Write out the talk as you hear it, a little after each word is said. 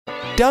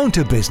Down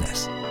to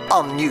Business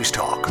on News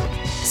Talk.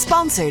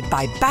 Sponsored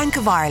by Bank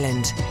of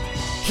Ireland.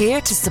 Here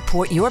to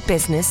support your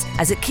business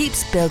as it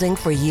keeps building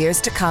for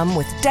years to come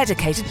with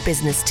dedicated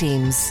business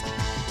teams.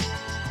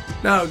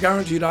 Now,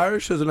 Guaranteed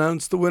Irish has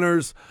announced the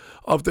winners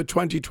of the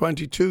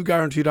 2022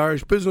 Guaranteed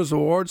Irish Business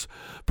Awards,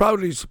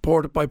 proudly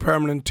supported by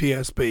Permanent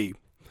TSB.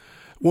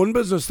 One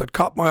business that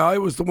caught my eye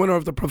was the winner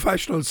of the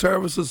Professional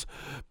Services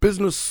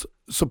Business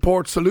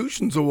Support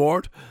Solutions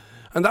Award,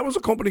 and that was a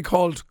company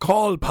called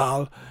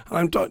CallPal. And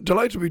I'm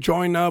delighted to be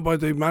joined now by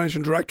the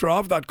Managing Director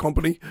of that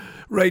company,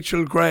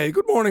 Rachel Gray.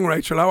 Good morning,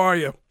 Rachel. How are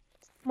you?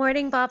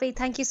 Morning, Bobby.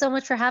 Thank you so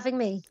much for having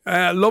me.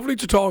 Lovely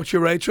to talk to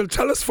you, Rachel.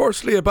 Tell us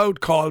firstly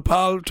about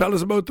CallPal. Tell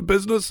us about the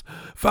business.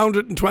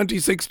 Founded in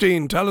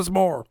 2016. Tell us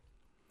more.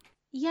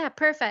 Yeah,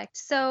 perfect.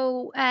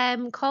 So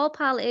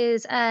CallPal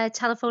is a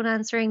telephone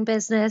answering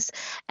business.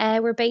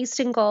 We're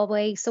based in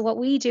Galway. So what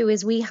we do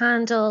is we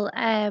handle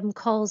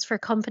calls for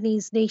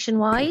companies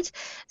nationwide.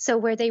 So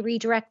where they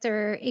redirect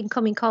their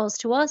incoming calls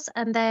to us,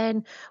 and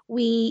then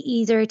we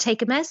either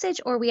take a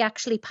message or we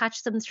actually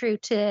patch them through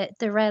to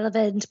the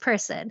relevant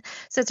person.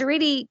 So it's a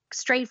really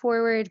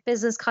straightforward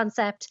business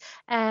concept.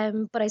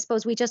 But I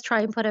suppose we just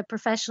try and put a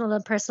professional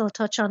and personal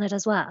touch on it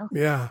as well.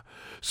 Yeah.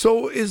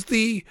 So is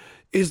the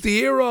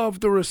era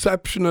of the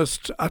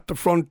receptionist at the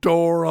front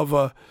door of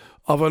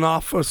an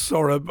office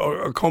or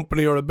a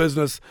company or a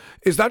business,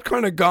 is that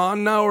kind of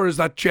gone now, or is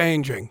that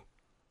changing?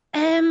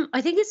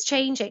 I think it's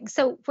changing.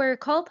 So where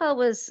CallPal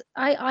was,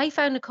 I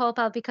founded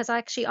CallPal because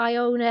actually I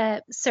own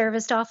a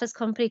serviced office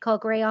company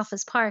called Grey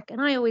Office Park,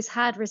 and I always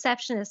had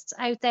receptionists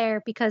out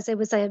there because it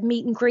was a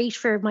meet and greet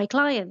for my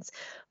clients,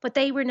 but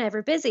they were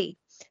never busy.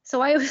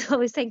 So I was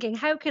always thinking,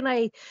 how can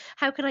I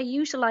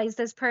utilize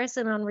this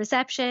person on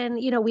reception?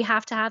 You know, we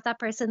have to have that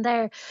person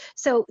there.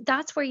 So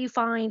that's where you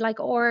find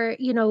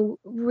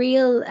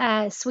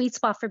real sweet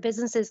spot for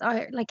businesses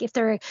are like if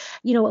they're,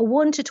 a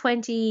 1 to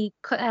 20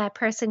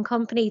 person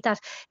company that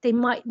they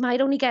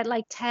might only get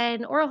like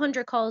 10 or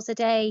 100 calls a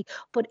day,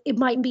 but it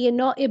might be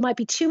enough. It might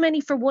be too many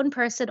for one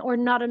person or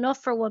not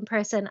enough for one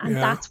person. And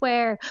that's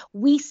where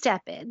we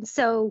step in.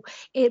 So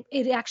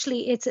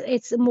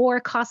it's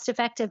more cost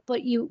effective, but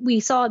we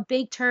saw a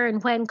big turn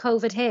when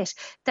COVID hit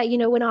that,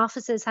 when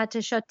offices had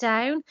to shut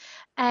down.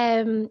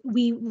 A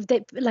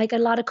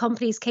lot of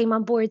companies came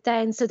on board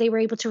then, so they were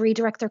able to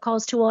redirect their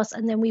calls to us,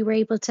 and then we were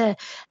able to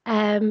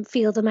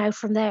field them out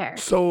from there.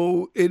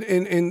 So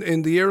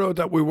in the era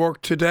that we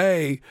work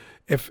today,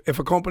 if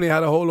a company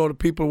had a whole lot of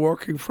people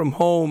working from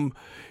home,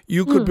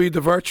 you could be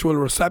the virtual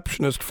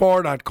receptionist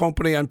for that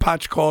company and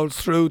patch calls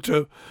through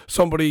to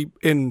somebody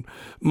in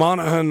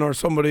Monaghan or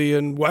somebody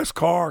in West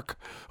Cork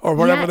or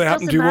wherever they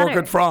happen to be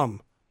working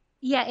from.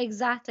 Yeah,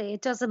 exactly.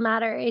 It doesn't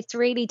matter. It's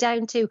really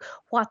down to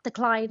what the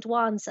client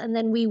wants, and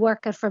then we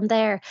work it from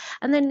there.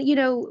 And then,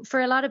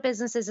 for a lot of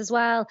businesses as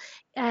well,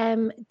 I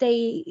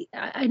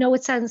know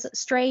it sounds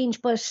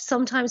strange, but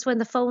sometimes when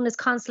the phone is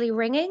constantly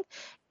ringing,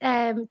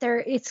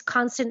 it's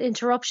constant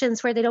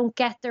interruptions where they don't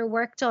get their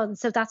work done.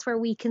 So that's where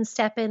we can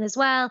step in as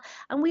well,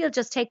 and we'll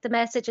just take the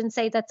message and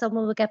say that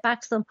someone will get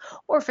back to them.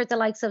 Or for the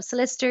likes of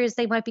solicitors,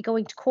 they might be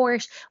going to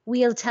court,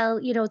 we'll tell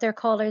their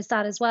callers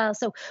that as well.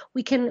 So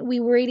we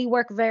really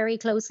work very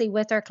closely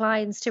with our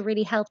clients to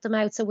really help them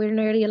out, so we're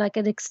nearly like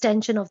an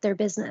extension of their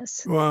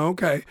business. Well,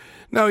 okay.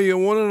 Now you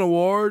won an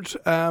award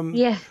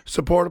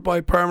supported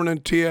by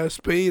Permanent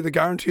TSB, the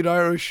Guaranteed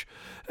Irish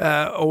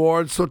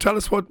Award. So tell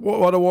us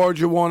what award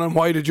you won and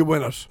why did you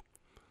win it?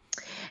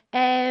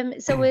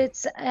 So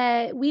it's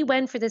we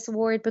went for this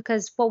award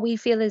because what we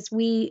feel is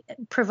we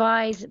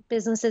provide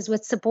businesses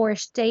with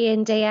support day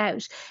in, day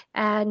out,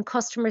 and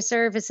customer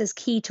service is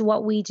key to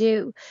what we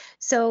do.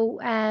 So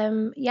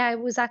it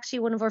was actually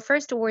one of our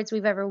first awards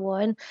we've ever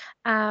won,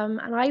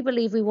 and I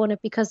believe we won it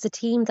because the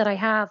team that I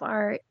have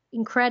are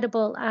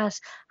incredible at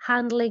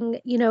handling,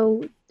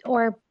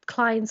 our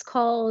clients'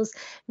 calls,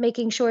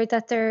 making sure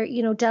that they're,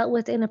 dealt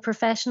with in a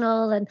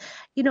professional and,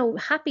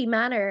 happy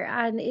manner.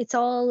 And it's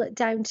all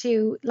down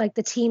to like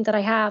the team that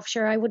I have.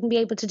 Sure, I wouldn't be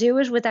able to do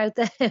it without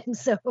them.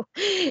 So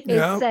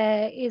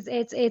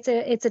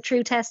it's a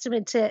true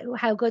testament to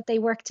how good they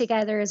work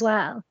together as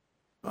well.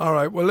 All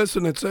right. Well,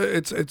 listen,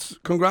 it's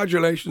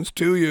congratulations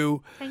to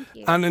you. Thank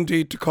you. And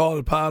indeed to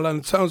CallPal. And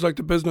it sounds like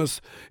the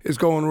business is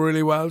going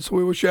really well. So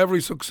we wish you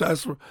every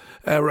success,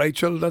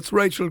 Rachel. That's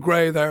Rachel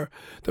Gray there,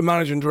 the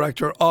Managing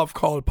Director of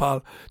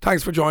CallPal.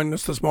 Thanks for joining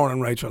us this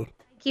morning, Rachel.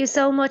 Thank you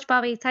so much,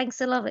 Bobby.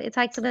 Thanks a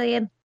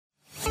million.